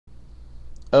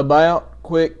About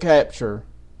Quick Capture.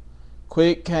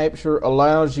 Quick Capture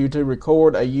allows you to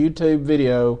record a YouTube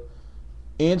video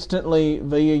instantly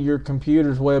via your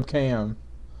computer's webcam.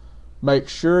 Make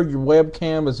sure your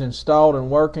webcam is installed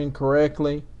and working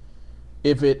correctly.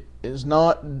 If it is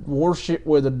not, wash it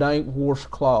with a damp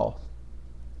washcloth.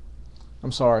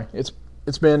 I'm sorry, it's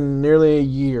been nearly a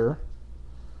year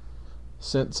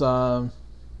since I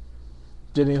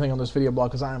did anything on this video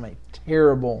blog because I am a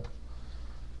terrible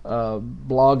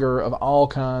blogger of all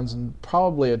kinds and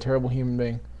probably a terrible human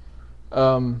being.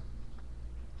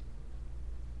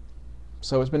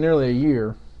 So it's been nearly a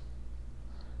year,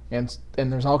 and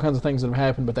there's all kinds of things that have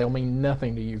happened, but they'll mean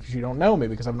nothing to you because you don't know me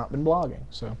because I've not been blogging.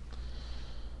 So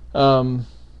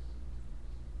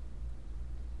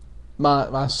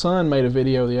my son made a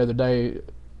video the other day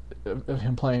of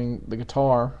him playing the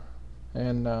guitar,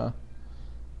 and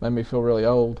made me feel really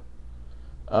old.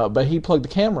 But he plugged the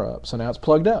camera up, so now it's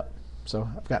plugged up. So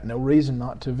I've got no reason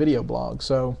not to video blog.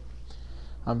 So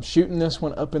I'm shooting this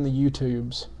one up in the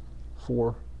YouTubes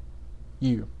for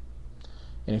you.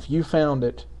 And if you found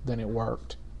it, then it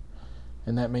worked.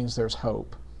 And that means there's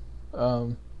hope.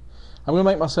 I'm going to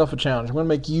make myself a challenge. I'm going to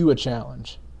make you a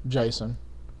challenge, Jason.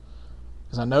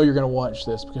 Because I know you're going to watch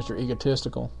this because you're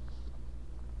egotistical.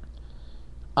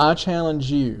 I challenge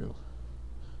you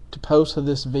to post to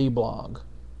this vlog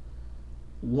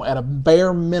at a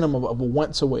bare minimum of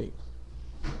once a week.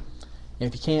 And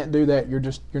if you can't do that, you're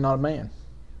not a man.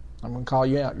 I'm going to call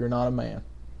you out. You're not a man.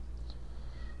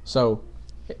 So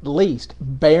at least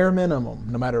bare minimum,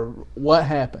 no matter what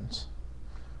happens,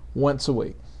 once a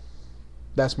week.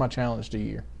 That's my challenge to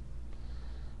you.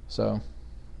 So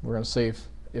we're going to see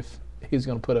if he's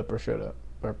going to put up or shut up.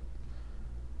 Or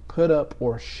put up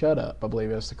or shut up, I believe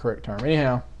that's the correct term.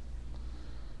 Anyhow,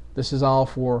 this is all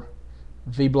for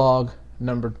vlog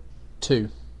number 2,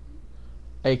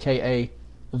 aka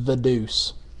The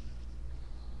Deuce.